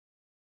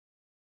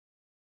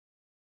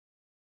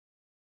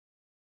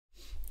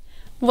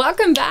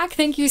Welcome back.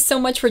 Thank you so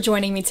much for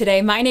joining me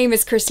today. My name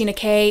is Christina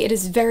Kay. It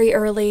is very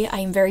early. I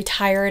am very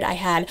tired. I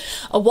had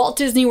a Walt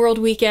Disney World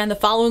weekend. The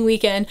following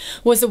weekend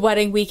was a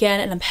wedding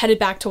weekend, and I'm headed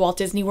back to Walt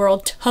Disney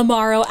World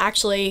tomorrow.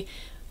 Actually,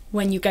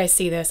 when you guys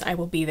see this, I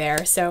will be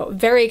there. So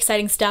very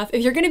exciting stuff.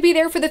 If you're going to be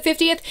there for the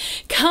 50th,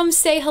 come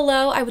say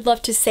hello. I would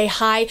love to say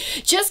hi.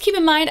 Just keep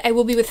in mind, I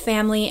will be with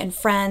family and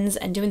friends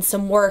and doing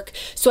some work.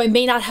 So I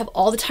may not have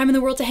all the time in the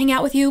world to hang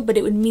out with you, but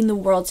it would mean the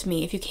world to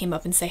me if you came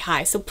up and say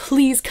hi. So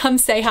please come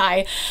say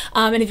hi.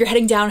 And if you're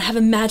heading down, have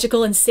a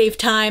magical and safe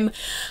time.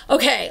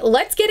 Okay,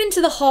 let's get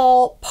into the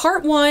haul.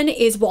 Part one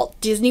is Walt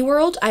Disney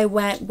World. I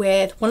went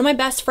with one of my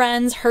best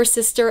friends, her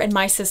sister, and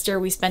my sister.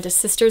 We spent a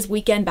sister's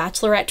weekend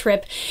bachelorette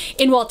trip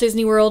in Walt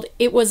Disney World.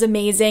 It was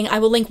amazing. I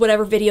will link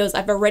whatever videos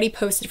I've already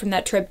posted from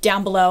that trip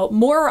down below.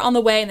 More are on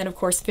the way, and then of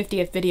course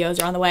 50th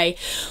videos are on the way.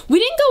 We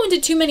didn't go into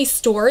too many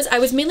stores. I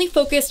was mainly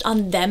focused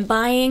on them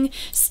buying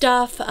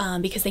stuff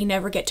because they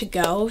never get to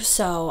go,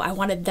 so I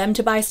wanted them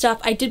to buy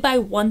stuff. I did buy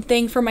one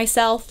thing for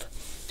myself,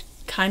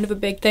 kind of a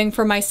big thing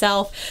for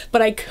myself,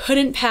 but I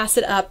couldn't pass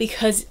it up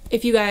because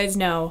if you guys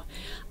know,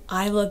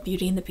 I love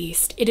Beauty and the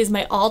Beast. It is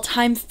my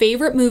all-time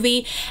favorite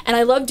movie, and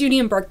I love Dooney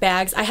and Burke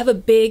bags. I have a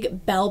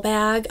big Belle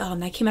bag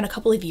that came out a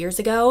couple of years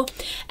ago,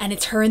 and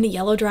it's her in the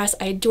yellow dress.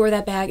 I adore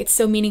that bag. It's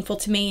so meaningful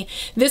to me.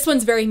 This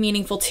one's very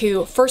meaningful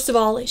too. First of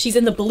all, she's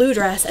in the blue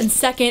dress, and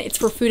second, it's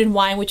for food and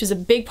wine, which is a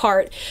big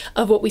part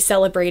of what we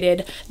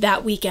celebrated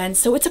that weekend.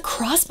 So it's a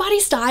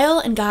crossbody style,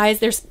 and guys,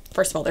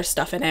 first of all, there's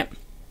stuff in it.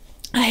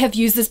 I have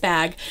used this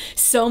bag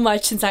so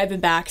much since I've been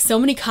back. So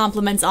many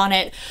compliments on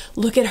it.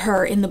 Look at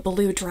her in the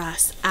blue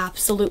dress.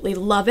 Absolutely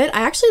love it.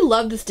 I actually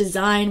love this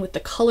design with the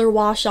color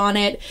wash on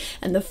it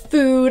and the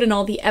food and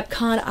all the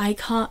Epcot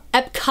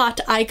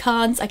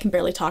icons. I can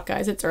barely talk,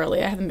 guys. It's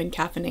early. I haven't been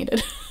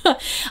caffeinated.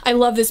 I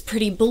love this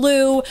pretty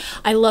blue.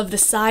 I love the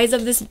size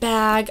of this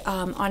bag.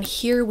 On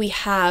here we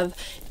have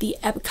the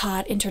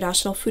Epcot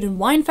International Food and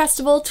Wine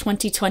Festival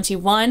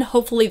 2021.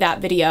 Hopefully that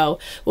video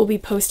will be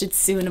posted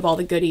soon of all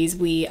the goodies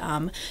we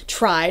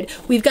tried.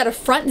 We've got a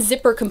front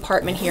zipper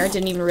compartment here.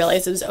 Didn't even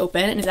realize it was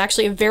open, and it's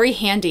actually a very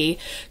handy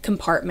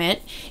compartment.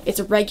 It's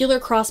a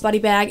regular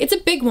crossbody bag. It's a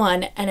big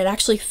one, and it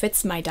actually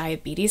fits my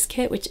diabetes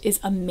kit, which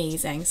is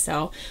amazing.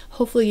 So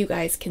hopefully you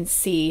guys can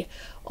see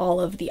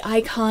all of the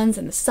icons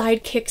and the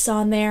sidekicks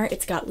on there.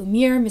 It's got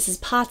Lumiere, Mrs.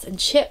 Potts, and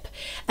Chip.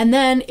 And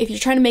then if you're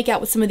trying to make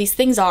out what some of these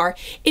things are,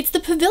 it's the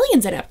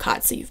pavilions at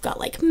Epcot. So you've got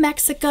like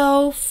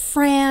Mexico,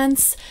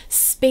 France,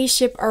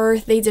 Spaceship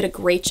Earth. They did a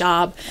great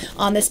job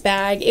on this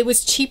bag. It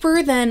was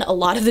cheaper than a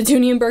lot of the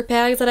Dooney and Burke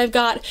bags that I've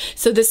got.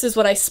 So this is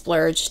what I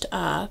splurged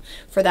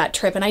for that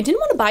trip. And I didn't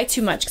want to buy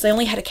too much because I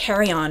only had a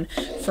carry-on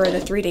for the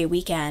 3-day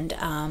weekend.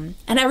 And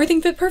everything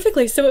fit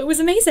perfectly. So it was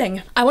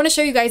amazing. I want to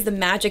show you guys the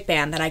magic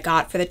band that I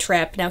got for the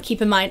trip. Now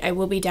keep in mind, I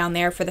will be down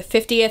there for the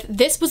 50th.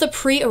 This was a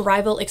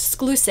pre-arrival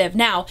exclusive.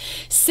 Now,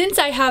 since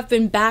I have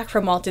been back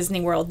from Walt Disney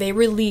World, they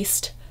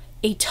released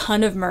a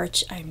ton of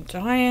merch. I'm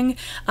dying.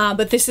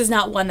 But this is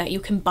not one that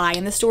you can buy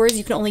in the stores.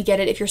 You can only get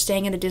it if you're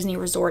staying at a Disney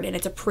resort, and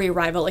it's a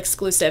pre-arrival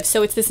exclusive.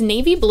 So it's this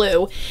navy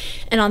blue,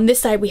 and on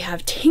this side we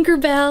have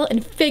Tinkerbell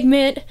and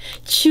Figment,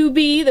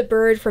 Chubby, the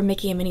bird from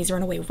Mickey and Minnie's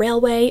Runaway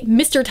Railway,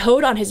 Mr.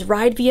 Toad on his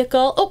ride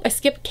vehicle. Oh, I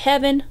skipped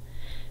Kevin.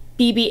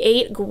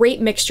 BB-8, great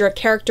mixture of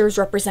characters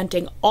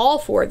representing all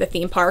 4 of the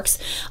theme parks.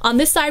 On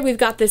this side, we've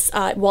got this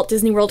Walt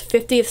Disney World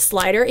 50th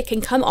slider. It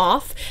can come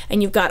off,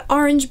 and you've got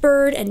Orange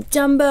Bird and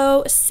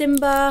Dumbo,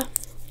 Simba.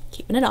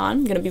 Keeping it on.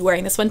 I'm going to be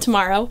wearing this one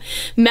tomorrow.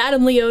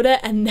 Madame Leota,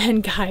 and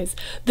then, guys,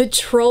 the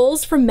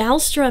trolls from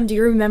Maelstrom. Do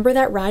you remember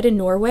that ride in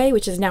Norway,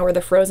 which is now where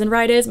the Frozen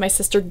ride is? My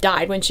sister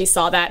died when she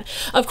saw that.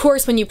 Of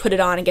course, when you put it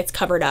on, it gets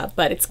covered up,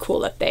 but it's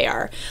cool that they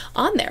are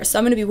on there. So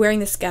I'm going to be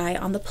wearing this guy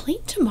on the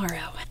plane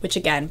tomorrow, which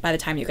again, by the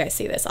time you guys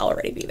see this, I'll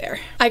already be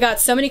there. I got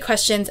so many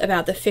questions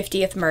about the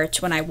 50th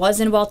merch when I was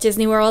in Walt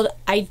Disney World.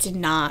 I did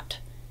not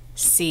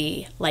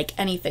see like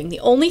anything. The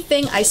only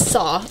thing I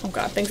saw, oh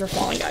God, things are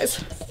falling,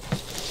 guys.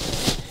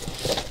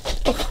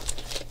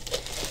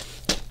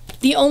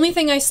 The only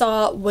thing I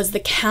saw was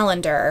the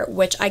calendar,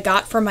 which I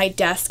got from my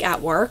desk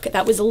at work.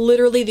 That was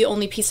literally the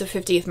only piece of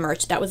 50th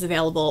merch that was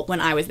available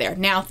when I was there.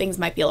 Now things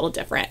might be a little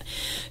different.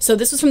 So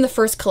this was from the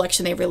first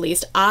collection they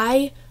released.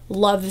 I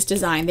love this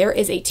design. There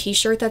is a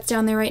t-shirt that's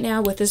down there right now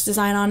with this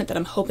design on it that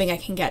I'm hoping I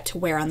can get to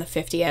wear on the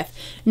 50th.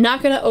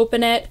 Not gonna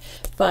open it,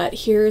 but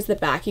here's the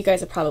back. You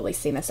guys have probably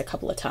seen this a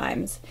couple of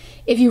times.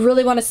 If you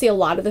really want to see a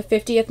lot of the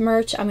 50th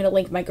merch, I'm gonna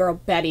link my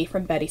girl Betty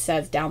from Betty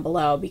Says down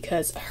below,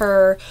 because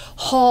her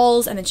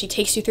hauls, and then she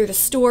takes you through the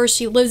stores.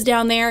 She lives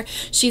down there.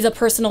 She's a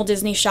personal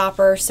Disney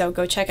shopper, so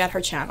go check out her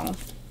channel.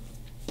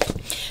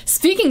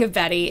 Speaking of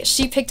Betty,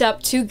 she picked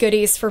up 2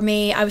 goodies for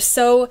me. I was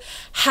so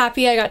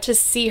happy I got to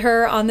see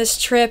her on this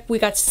trip. We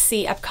got to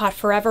see Epcot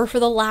Forever for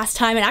the last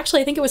time, and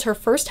actually I think it was her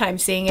first time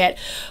seeing it.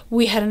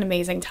 We had an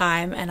amazing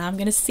time, and I'm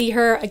gonna see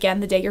her again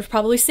the day you're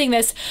probably seeing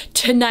this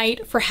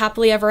tonight for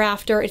Happily Ever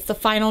After. It's the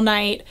final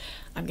night.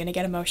 I'm gonna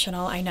get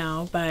emotional, I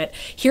know, but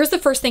here's the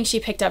first thing she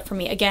picked up for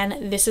me.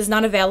 Again, this is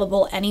not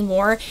available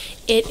anymore.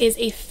 It is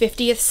a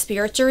 50th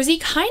Spirit jersey,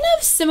 kind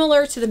of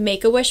similar to the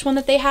Make-A-Wish one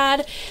that they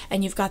had,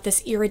 and you've got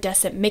this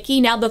iridescent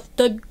Mickey. Now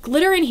the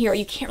glitter in here,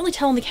 you can't really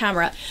tell on the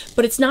camera,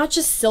 but it's not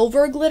just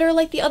silver glitter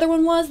like the other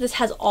one was. This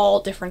has all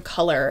different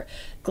color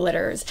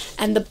glitters,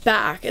 and the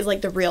back is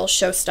like the real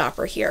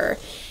showstopper here.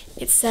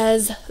 It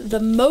says the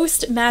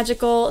most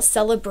magical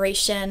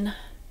celebration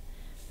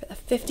for the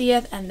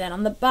 50th, and then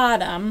on the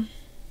bottom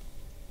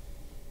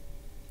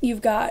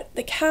you've got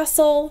the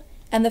castle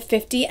and the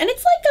 50, and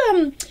it's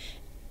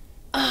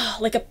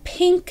like a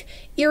pink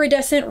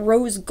iridescent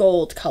rose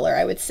gold color,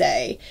 I would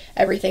say,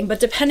 everything, but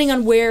depending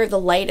on where the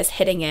light is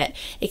hitting it,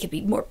 it could be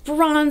more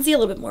bronzy, a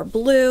little bit more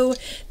blue.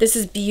 This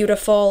is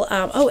beautiful.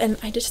 Oh, and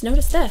I just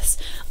noticed this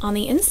on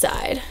the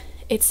inside.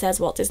 It says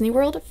Walt Disney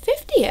World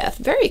 50th.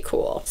 Very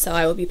cool. So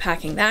I will be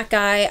packing that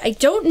guy. I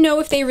don't know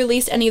if they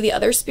released any of the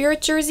other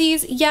Spirit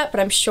jerseys yet, but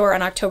I'm sure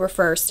on October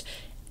 1st,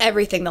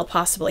 everything they'll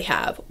possibly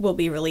have will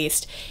be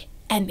released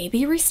and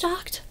maybe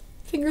restocked.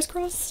 Fingers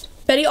crossed.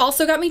 Betty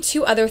also got me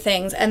 2 other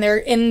things, and they're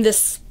in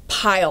this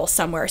pile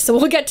somewhere, so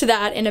we'll get to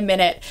that in a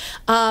minute.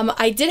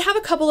 I did have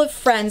a couple of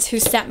friends who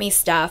sent me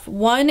stuff.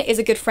 One is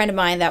a good friend of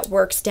mine that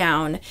works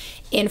down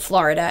in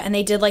Florida, and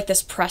they did like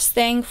this press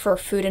thing for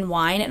Food and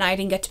Wine, and I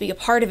didn't get to be a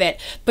part of it,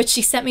 but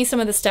she sent me some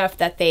of the stuff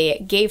that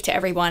they gave to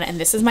everyone, and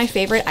this is my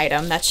favorite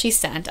item that she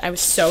sent. I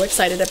was so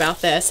excited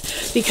about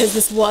this because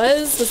this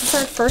is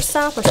our first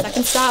stop or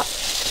second stop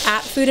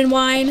at Food and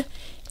Wine.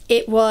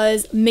 It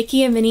was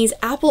Mickey and Minnie's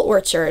Apple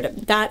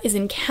Orchard. That is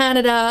in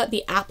Canada.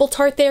 The apple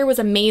tart there was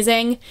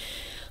amazing.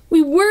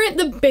 We weren't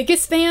the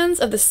biggest fans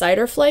of the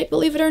cider flight,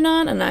 believe it or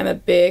not, and I'm a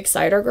big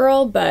cider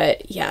girl,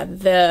 but yeah,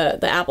 the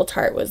apple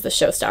tart was the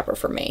showstopper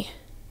for me.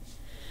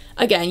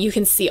 Again, you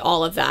can see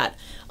all of that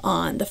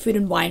on the Food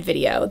and Wine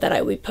video that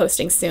I will be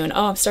posting soon.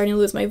 Oh, I'm starting to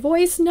lose my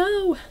voice.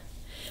 No.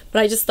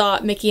 But I just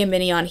thought Mickey and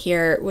Minnie on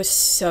here was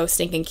so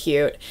stinking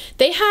cute.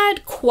 They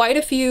had quite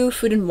a few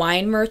Food and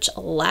Wine merch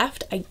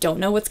left. I don't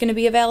know what's going to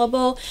be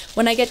available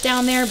when I get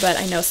down there, but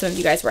I know some of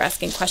you guys were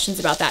asking questions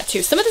about that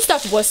too. Some of the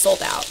stuff was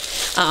sold out.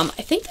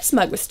 I think this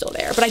mug was still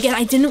there, but again,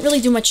 I didn't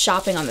really do much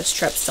shopping on this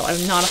trip, so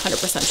I'm not 100%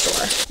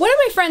 sure. One of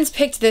my friends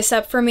picked this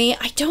up for me.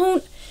 I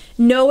don't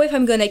know if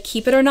I'm gonna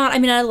keep it or not. I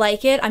mean, I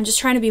like it. I'm just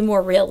trying to be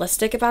more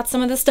realistic about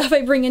some of the stuff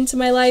I bring into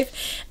my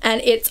life,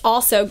 and it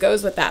also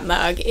goes with that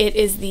mug. It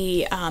is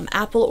the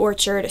Apple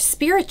Orchard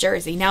Spirit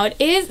jersey. Now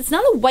it's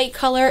not a white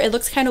color. It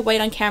looks kind of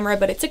white on camera,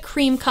 but it's a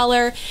cream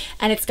color,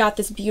 and it's got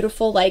this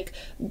beautiful like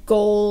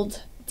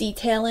gold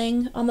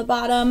detailing on the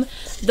bottom.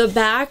 The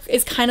back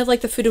is kind of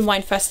like the Food and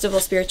Wine Festival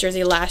Spirit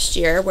jersey last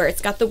year, where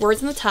it's got the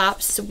words on the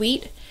top,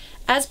 sweet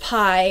as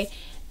pie,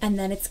 and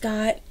then it's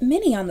got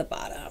Minnie on the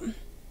bottom.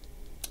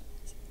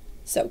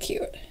 So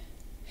cute.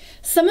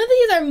 Some of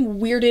these I'm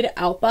weirded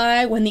out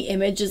by when the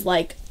image is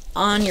like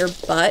on your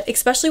butt,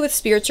 especially with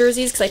Spirit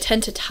jerseys, because I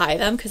tend to tie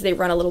them because they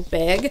run a little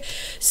big.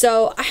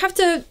 So I have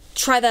to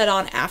try that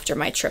on after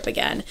my trip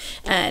again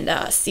and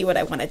see what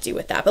I want to do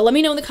with that. But let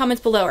me know in the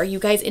comments below, are you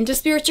guys into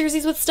Spirit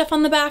jerseys with stuff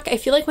on the back? I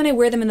feel like when I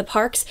wear them in the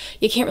parks,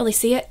 you can't really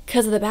see it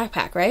because of the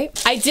backpack, right?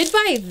 I did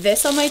buy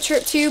this on my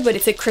trip too, but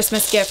it's a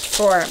Christmas gift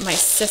for my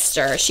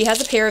sister. She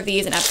has a pair of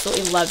these and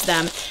absolutely loves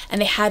them,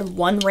 and they had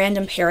one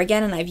random pair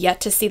again, and I've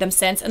yet to see them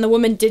since. And the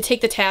woman did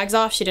take the tags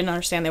off. She didn't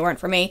understand they weren't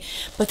for me,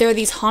 but they're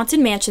these Haunted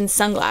Mansion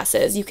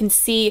sunglasses. You can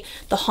see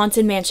the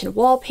Haunted Mansion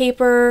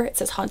wallpaper. It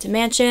says Haunted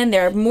Mansion.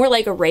 They're more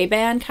like a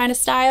Ray-Ban kind of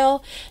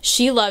style.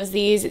 She loves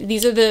these.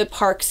 These are the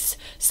parks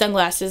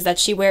sunglasses that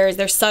she wears.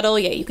 They're subtle,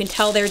 yet you can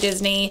tell they're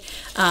Disney,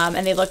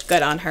 and they look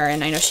good on her.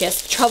 And I know she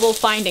has trouble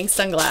finding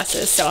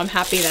sunglasses, so I'm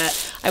happy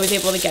that I was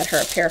able to get her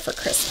a pair for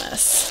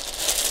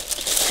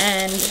Christmas.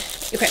 And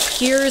okay,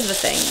 here's the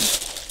thing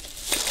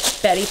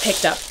Betty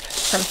picked up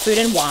from Food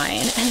and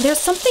Wine, and there's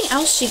something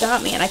else she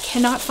got me, and I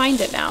cannot find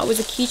it now. It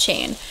was a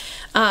keychain.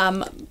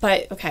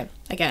 But okay,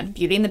 again,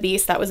 Beauty and the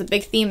Beast, that was a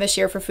big theme this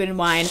year for Food and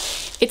Wine.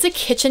 It's a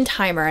kitchen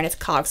timer and it's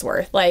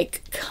Cogsworth.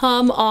 Like,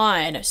 come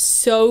on,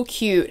 so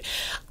cute.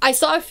 I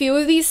saw a few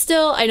of these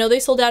still. I know they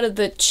sold out of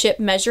the chip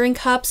measuring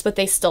cups, but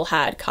they still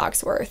had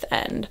Cogsworth,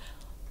 and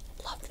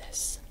love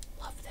this,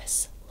 love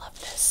this, love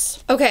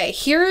this. Okay,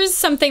 here's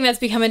something that's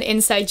become an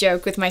inside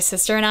joke with my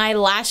sister and I.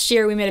 Last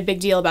year, we made a big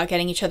deal about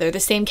getting each other the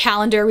same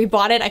calendar. We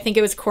bought it, I think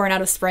it was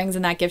Coronado Springs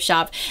in that gift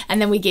shop,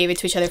 and then we gave it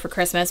to each other for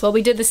Christmas. Well,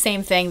 we did the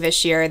same thing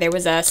this year. There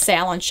was a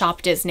sale on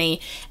Shop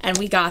Disney, and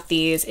we got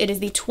these. It is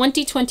the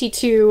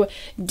 2022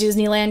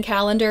 Disneyland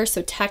calendar,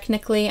 so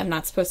technically, I'm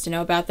not supposed to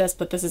know about this,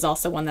 but this is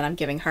also one that I'm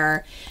giving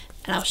her.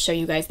 And I'll show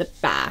you guys the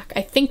back.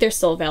 I think they're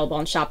still available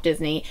on Shop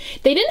Disney.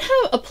 They didn't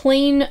have a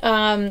plain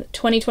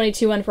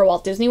 2022 one for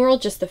Walt Disney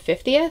World, just the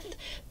 50th,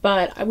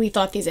 but we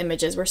thought these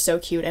images were so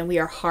cute, and we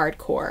are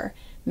hardcore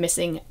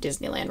missing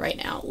Disneyland right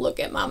now. Look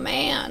at my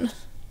man.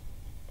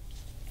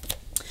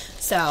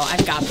 So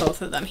I've got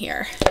both of them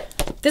here.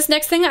 This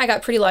next thing, I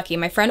got pretty lucky.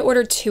 My friend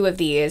ordered 2 of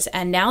these,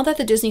 and now that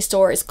the Disney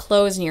store is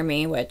closed near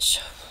me, which,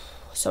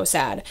 so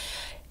sad,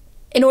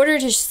 in order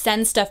to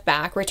send stuff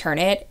back, return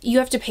it, you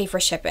have to pay for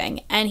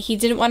shipping. And he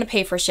didn't want to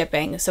pay for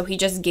shipping, so he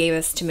just gave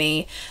this to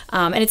me.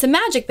 And it's a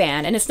magic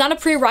band, and it's not a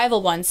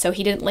pre-arrival one, so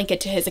he didn't link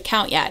it to his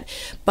account yet.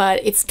 But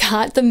it's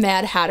got the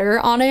Mad Hatter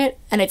on it,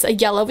 and it's a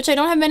yellow, which I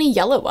don't have many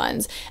yellow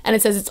ones. And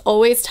it says it's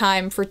always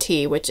time for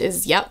tea, which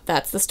is, yep,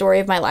 that's the story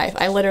of my life.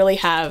 I literally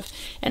have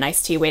an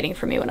iced tea waiting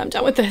for me when I'm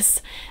done with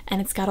this. And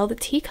it's got all the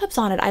teacups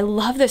on it. I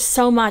love this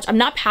so much. I'm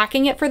not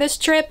packing it for this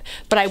trip,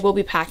 but I will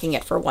be packing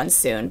it for one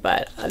soon.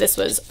 But this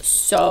was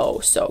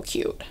so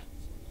cute.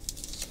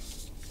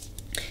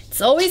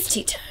 It's always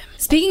tea time.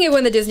 Speaking of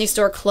when the Disney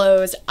store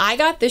closed, I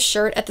got this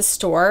shirt at the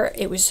store.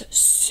 It was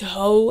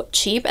so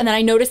cheap. And then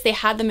I noticed they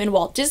had them in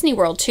Walt Disney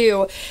World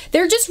too.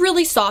 They're just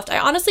really soft. I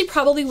honestly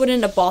probably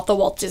wouldn't have bought the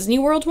Walt Disney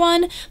World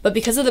one, but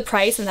because of the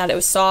price and that it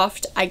was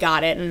soft, I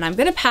got it. And I'm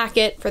gonna pack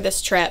it for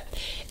this trip.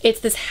 It's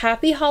this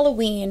Happy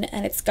Halloween,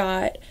 and it's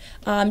got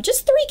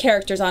just 3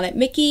 characters on it.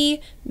 Mickey,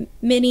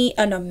 Mickey,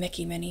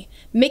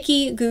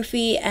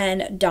 Goofy,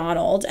 and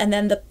Donald. And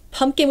then the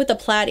pumpkin with the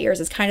plaid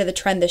ears is kind of the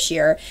trend this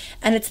year.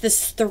 And it's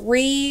this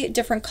 3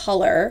 different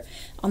color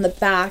on the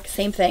back,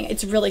 same thing.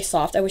 It's really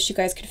soft. I wish you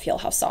guys could feel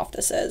how soft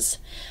this is.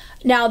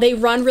 Now they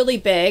run really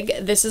big.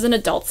 This is an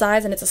adult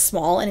size and it's a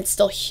small, and it's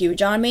still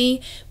huge on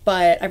me,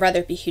 but I'd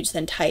rather it be huge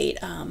than tight.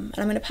 And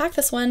I'm gonna pack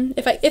this one.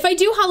 If I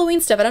do Halloween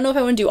stuff, I don't know if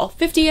I wanna do all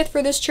 50th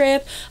for this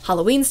trip,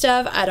 Halloween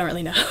stuff, I don't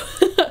really know.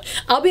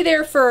 I'll be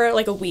there for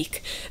like a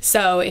week.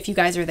 So if you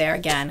guys are there,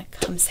 again,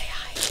 come say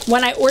hi.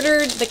 When I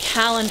ordered the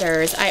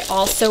calendars, I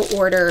also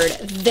ordered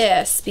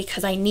this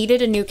because I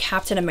needed a new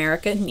Captain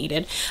America,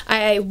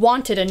 I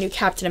wanted a new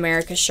Captain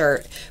America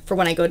shirt for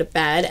when I go to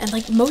bed. And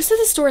like most of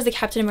the stores, the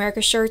Captain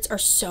America shirts are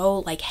so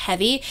like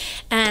heavy.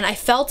 And I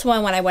felt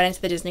one when I went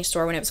into the Disney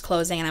store when it was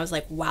closing, and I was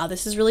like, wow,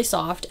 this is really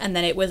soft. And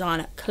then it was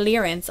on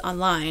clearance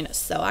online,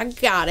 so I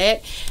got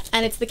it.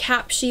 And it's the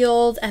Cap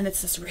Shield, and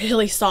it's this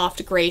really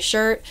soft gray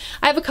shirt.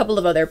 I have a couple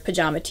of other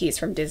pajama tees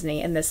from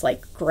Disney in this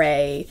like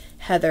gray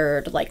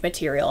heathered like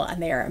material,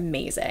 and they are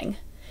amazing.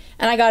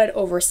 And I got it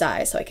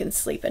oversized so I can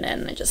sleep in it,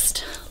 and I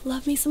just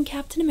love me some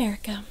Captain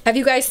America. Have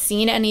you guys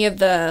seen any of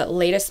the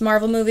latest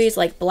Marvel movies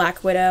like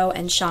Black Widow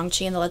and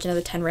Shang-Chi and the Legend of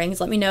the Ten Rings?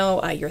 Let me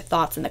know your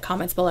thoughts in the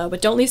comments below,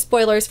 but don't leave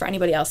spoilers for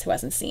anybody else who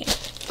hasn't seen.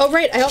 Oh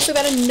right, I also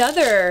got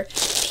another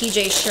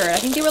PJ shirt. I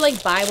think they were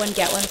like buy one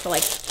get one for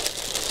like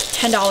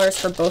 $10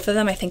 for both of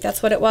them. I think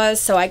that's what it was.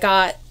 So I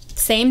got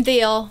same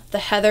deal, the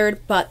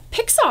heathered, but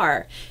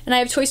Pixar. And I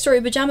have Toy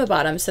Story pajama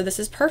bottoms, so this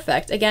is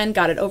perfect. Again,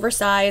 got it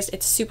oversized.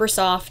 It's super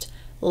soft.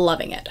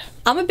 Loving it.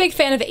 I'm a big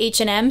fan of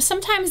H&M.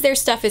 Sometimes their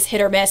stuff is hit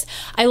or miss.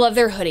 I love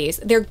their hoodies.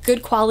 They're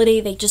good quality.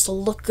 They just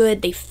look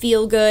good. They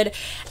feel good.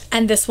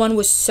 And this one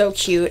was so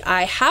cute.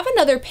 I have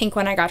another pink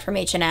one I got from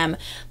H&M,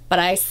 but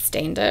I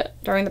stained it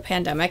during the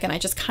pandemic, and I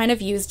just kind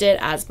of used it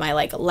as my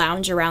like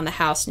lounge around the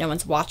house, no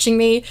one's watching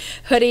me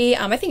hoodie.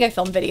 I think I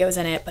filmed videos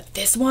in it, but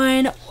this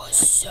one was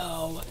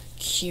so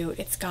cute.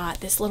 It's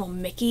got this little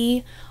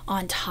Mickey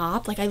on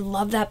top. Like I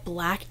love that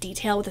black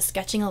detail with the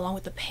sketching along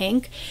with the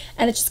pink,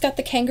 and it's just got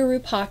the kangaroo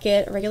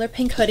pocket, a regular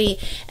pink hoodie,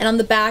 and on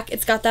the back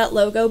it's got that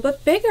logo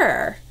but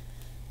bigger.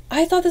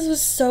 I thought this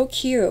was so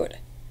cute.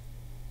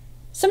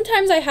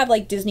 Sometimes I have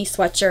like Disney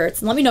sweatshirts,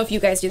 and let me know if you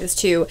guys do this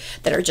too,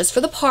 that are just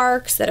for the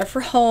parks, that are for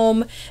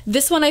home.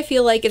 This one I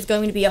feel like is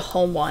going to be a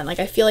home one. Like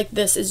I feel like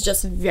this is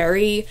just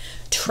very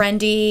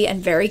trendy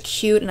and very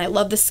cute, and I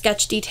love the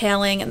sketch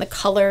detailing and the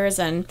colors,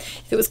 and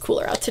if it was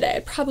cooler out today,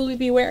 I'd probably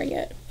be wearing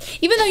it.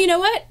 Even though, you know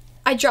what?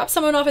 I dropped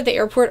someone off at the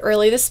airport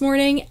early this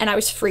morning and I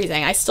was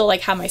freezing. I still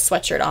like have my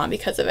sweatshirt on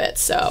because of it,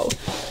 so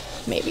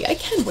maybe I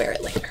can wear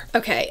it later.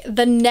 Okay,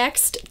 the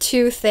next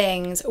 2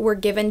 things were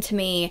given to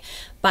me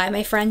by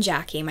my friend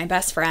Jackie, my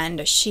best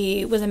friend.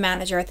 She was a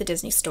manager at the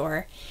Disney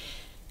store,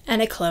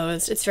 and it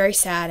closed. It's very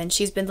sad, and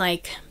she's been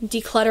like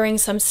decluttering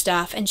some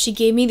stuff, and she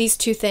gave me these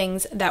 2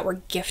 things that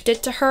were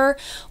gifted to her.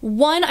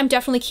 One I'm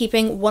definitely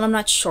keeping, one I'm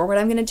not sure what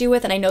I'm gonna do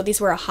with, and I know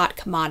these were a hot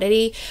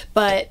commodity,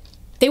 but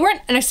they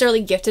weren't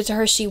necessarily gifted to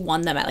her. She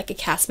won them at like a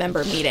cast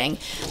member meeting.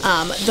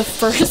 The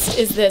first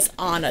is this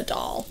Anna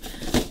doll.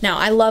 Now,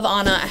 I love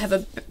Anna. I have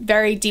a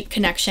very deep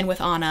connection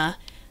with Anna,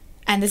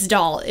 and this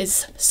doll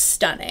is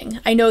stunning.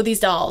 I know these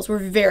dolls were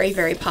very,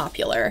 very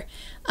popular.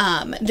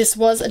 This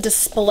was a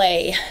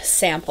display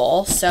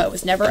sample, so it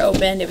was never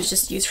opened. It was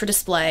just used for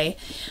display.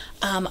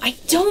 I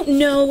don't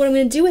know what I'm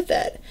gonna do with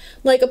it.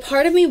 Like, a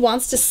part of me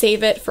wants to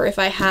save it for if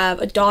I have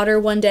a daughter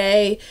one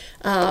day,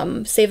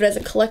 save it as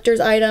a collector's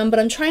item, but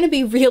I'm trying to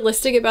be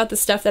realistic about the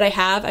stuff that I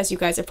have, as you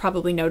guys have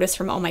probably noticed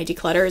from all my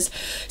declutters.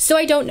 So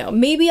I don't know.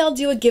 Maybe I'll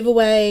do a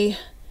giveaway.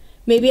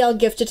 Maybe I'll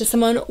gift it to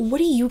someone. What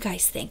do you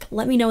guys think?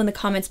 Let me know in the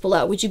comments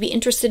below. Would you be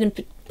interested in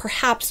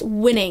perhaps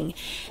winning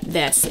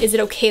this? Is it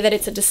okay that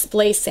it's a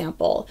display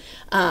sample?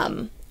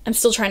 I'm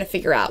still trying to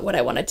figure out what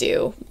I want to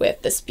do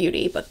with this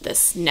beauty, but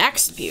this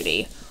next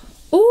beauty,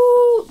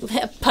 ooh,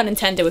 pun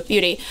intended with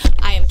beauty,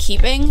 I am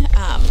keeping.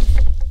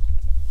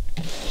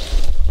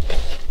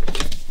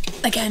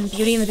 Again,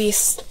 Beauty and the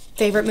Beast,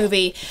 favorite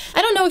movie.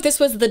 I don't know if this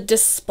was the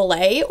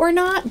display or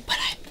not, but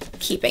I'm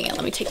keeping it.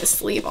 Let me take the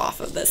sleeve off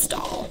of this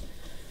doll.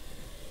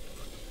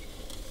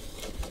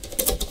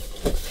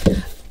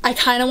 I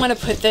kind of want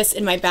to put this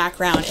in my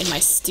background in my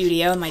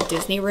studio, in my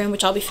Disney room,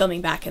 which I'll be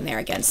filming back in there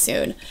again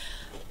soon.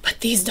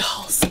 But these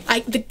dolls,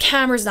 the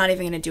camera's not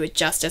even going to do it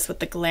justice with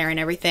the glare and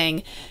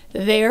everything.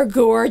 They're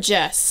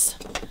gorgeous.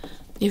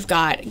 You've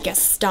got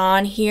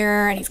Gaston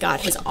here, and he's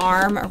got his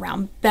arm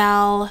around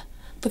Belle.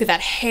 Look at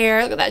that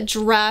hair, look at that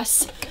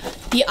dress.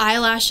 The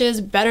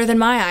eyelashes, better than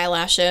my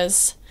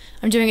eyelashes.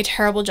 I'm doing a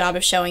terrible job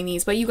of showing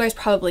these, but you guys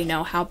probably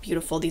know how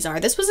beautiful these are.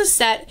 This was a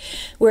set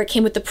where it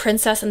came with the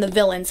princess and the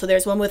villain. So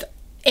there's one with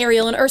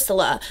Ariel and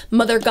Ursula,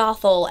 Mother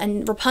Gothel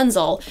and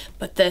Rapunzel.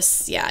 But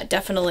this, yeah,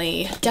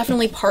 definitely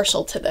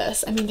partial to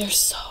this. I mean, they're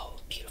so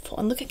beautiful.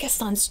 And look at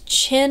Gaston's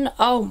chin.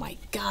 Oh my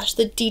gosh,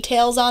 the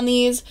details on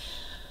these.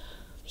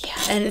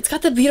 Yeah, and it's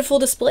got the beautiful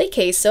display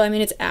case. So, I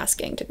mean, it's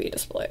asking to be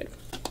displayed.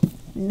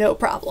 No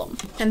problem.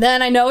 And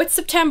then I know it's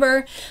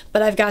September,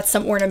 but I've got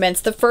some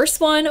ornaments. The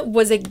first one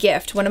was a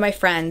gift. One of my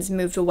friends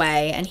moved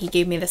away and he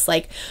gave me this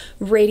like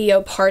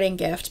radio parting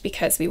gift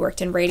because we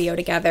worked in radio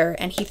together,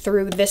 and he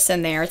threw this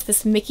in there. It's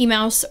this Mickey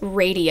Mouse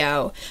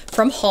radio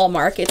from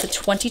Hallmark. It's a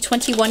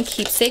 2021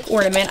 keepsake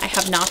ornament. I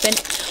have not been,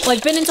 well,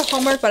 I've been into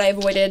Hallmark, but I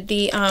avoided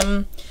the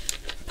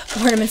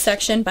ornament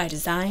section by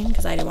design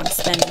because I didn't want to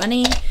spend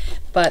money.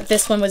 But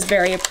this one was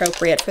very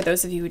appropriate. For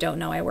those of you who don't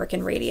know, I work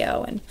in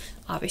radio and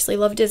obviously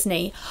love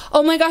Disney.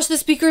 Oh my gosh, the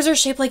speakers are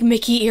shaped like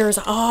Mickey ears.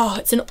 Oh,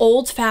 it's an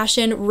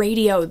old-fashioned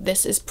radio.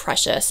 This is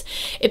precious.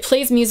 It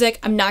plays music.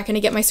 I'm not going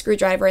to get my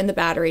screwdriver in the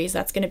batteries.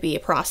 That's going to be a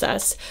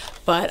process.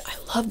 But I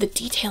love the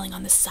detailing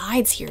on the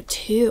sides here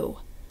too.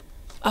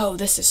 Oh,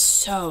 this is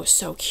so,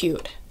 so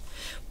cute.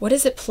 What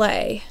does it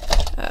play?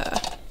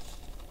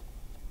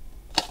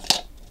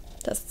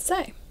 Doesn't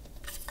say.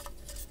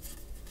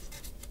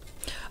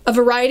 A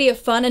variety of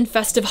fun and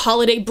festive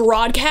holiday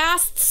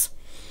broadcasts.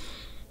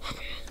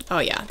 Oh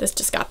yeah, this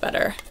just got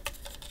better.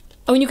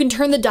 Oh, and you can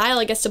turn the dial,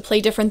 I guess, to play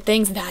different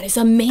things. That is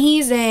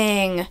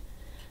amazing.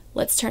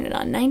 Let's turn it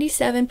on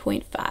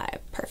 97.5.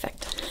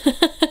 Perfect.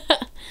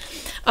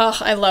 Oh,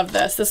 I love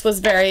this. This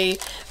was very,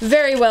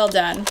 very well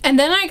done. And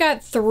then I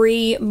got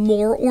 3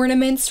 more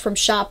ornaments from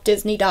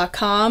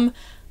shopdisney.com.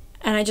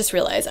 And I just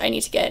realized I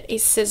need to get a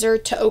scissor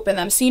to open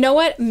them. So you know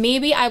what?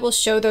 Maybe I will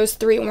show those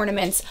 3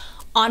 ornaments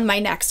on my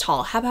next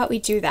haul. How about we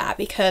do that?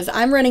 Because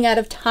I'm running out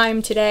of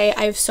time today.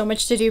 I have so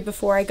much to do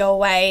before I go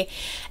away,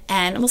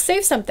 and we'll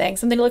save something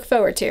to look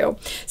forward to.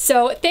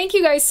 So thank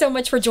you guys so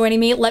much for joining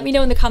me. Let me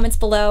know in the comments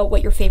below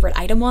what your favorite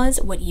item was,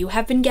 what you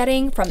have been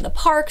getting from the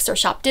parks or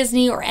Shop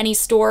Disney or any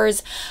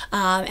stores.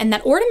 And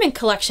that ornament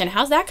collection,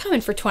 how's that coming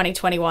for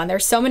 2021?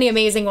 There's so many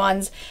amazing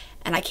ones,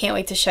 and I can't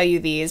wait to show you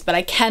these, but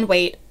I can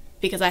wait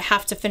because I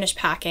have to finish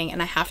packing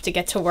and I have to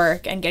get to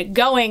work and get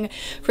going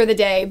for the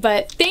day.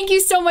 But thank you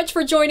so much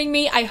for joining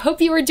me. I hope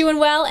you are doing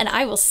well, and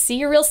I will see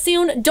you real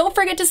soon. Don't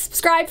forget to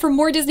subscribe for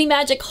more Disney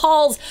Magic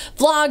hauls,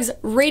 vlogs,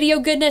 radio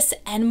goodness,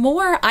 and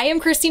more. I am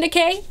Christina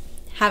K.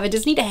 Have a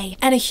Disney day.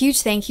 And a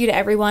huge thank you to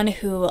everyone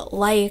who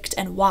liked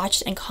and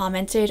watched and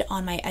commented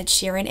on my Ed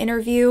Sheeran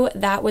interview.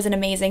 That was an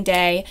amazing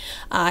day.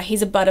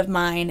 He's a bud of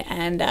mine,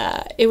 and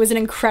it was an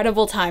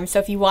incredible time. So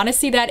if you want to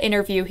see that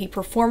interview, he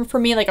performed for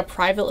me like a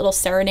private little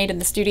serenade in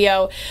the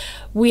studio.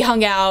 We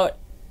hung out.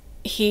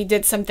 He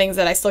did some things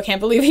that I still can't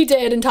believe he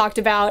did and talked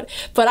about,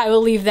 but I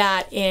will leave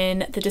that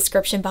in the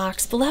description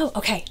box below.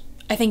 Okay,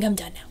 I think I'm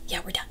done now.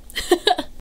 Yeah, we're done.